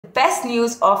Best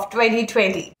news of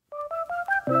 2020.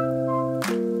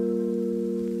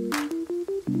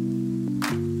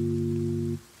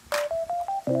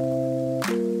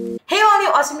 Hey all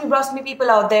you awesome blossomy people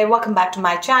out there, welcome back to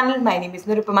my channel. My name is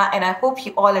Nirupama and I hope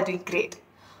you all are doing great.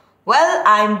 Well,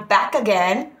 I'm back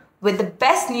again with the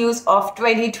best news of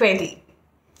 2020.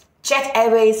 Jet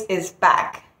Airways is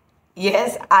back.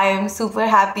 Yes, I am super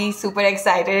happy, super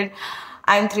excited.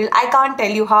 I'm thrilled. I can't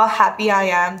tell you how happy I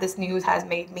am this news has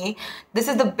made me. This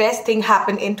is the best thing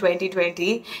happened in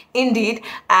 2020, indeed,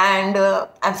 and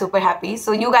I'm super happy.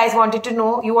 So you guys wanted to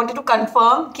know, you wanted to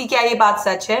confirm कि क्या ये बात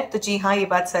सच है? तो जी हाँ, ये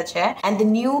बात सच है. And the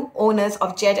new owners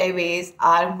of Jet Airways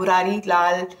are Murari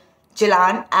Lal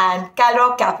Jalan and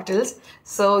Calrock Capitals.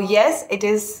 So yes, it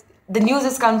is. The news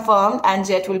is confirmed and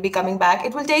Jet will be coming back.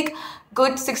 It will take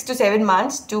good 6 to 7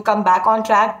 months to come back on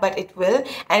track, but it will,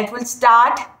 and it will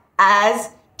start as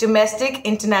domestic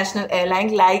international airline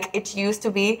like it used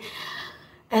to be.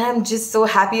 And I'm just so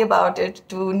happy about it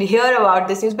to hear about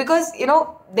this news because, you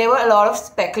know, there were a lot of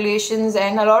speculations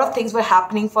and a lot of things were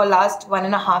happening for last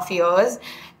 1.5 years.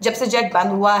 जब से jet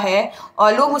बंद हुआ है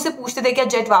और लोग मुझसे पूछते थे क्या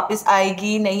जेट वापस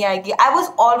आएगी नहीं आएगी. I was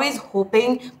always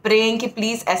hoping, praying कि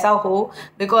please ऐसा हो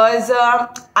because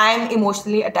I'm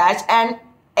emotionally attached and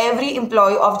every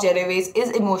employee of Jet Airways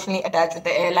is emotionally attached with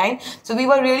the airline. So we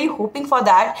were really hoping for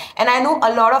that. And I know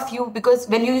a lot of you, because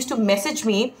when you used to message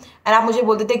me and आप मुझे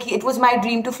बोलते थे कि it was my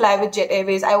dream to fly with Jet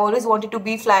Airways. I always wanted to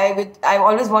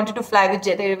fly with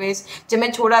Jet Airways. जब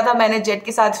मैं छोटा था मैंने जेट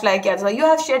के साथ fly किया था. You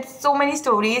have shared so many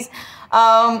stories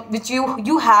which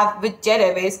you have with Jet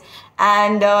Airways,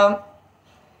 and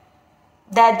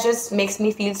that just makes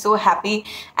me feel so happy.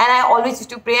 And I always used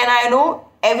to pray, and I know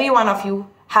every one of you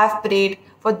have prayed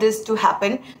for this to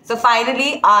happen. So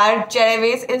finally our Jet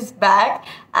Airways is back,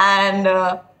 and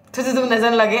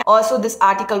also this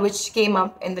article which came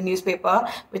up in the newspaper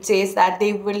which says that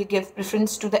they will give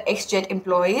preference to the ex-Jet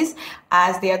employees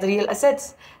as they are the real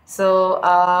assets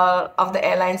of the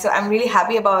airline. So I'm really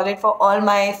happy about it for all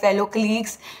my fellow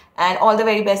colleagues, and all the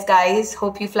very best guys.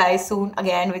 Hope you fly soon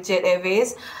again with Jet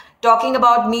Airways. Talking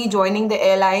about me joining the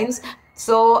airlines,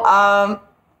 so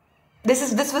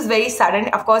this was very sudden.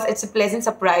 Of course, it's a pleasant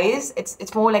surprise.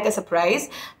 It's more like a surprise,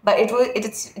 but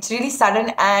it's really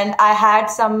sudden, and I had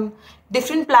some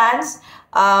different plans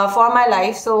for my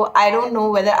life. So I don't know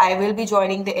whether I will be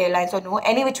joining the airlines or no.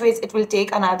 Any which ways, it will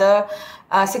take another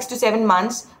 6 to 7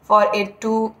 months for it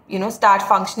to, you know, start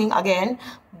functioning again.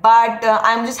 But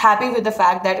I'm just happy with the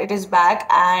fact that it is back.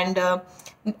 And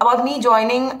about me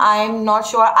joining, I'm not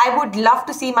sure. I would love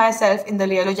to see myself in the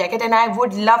yellow jacket and I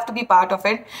would love to be part of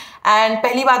it. And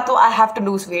पहली बात तो I have to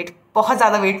lose weight. बहुत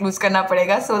ज़्यादा weight lose करना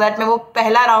पड़ेगा so that मैं वो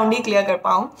पहला round ही clear कर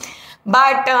पाऊँ.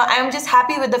 But I'm just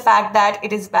happy with the fact that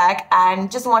it is back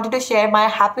and just wanted to share my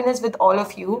happiness with all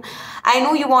of you. I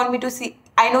know you want me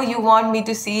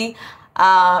to see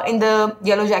in the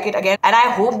yellow jacket again, and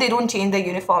I hope they don't change the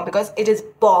uniform because it is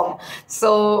bomb.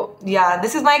 So yeah,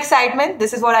 this is my excitement,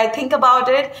 this is what I think about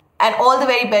it, and all the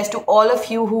very best to all of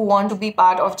you who want to be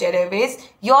part of Jet Airways.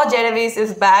 Your Jet Airways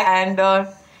is back, and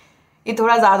ये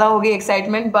थोड़ा ज़्यादा हो गई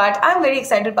excitement, but I'm very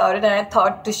excited about it and I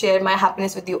thought to share my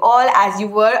happiness with you all as you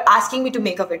were asking me to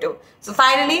make a video. So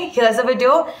finally, here's a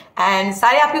video, and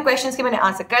सारे आपके questions के मैंने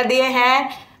answer कर दिए हैं.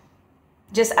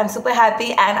 Just I'm super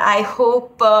happy and I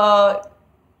hope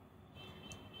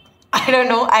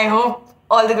I hope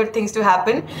all the good things to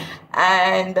happen.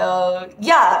 And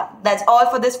yeah, that's all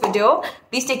for this video.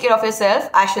 Please take care of yourself.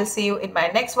 I shall see you in my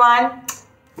next one.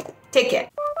 Take care.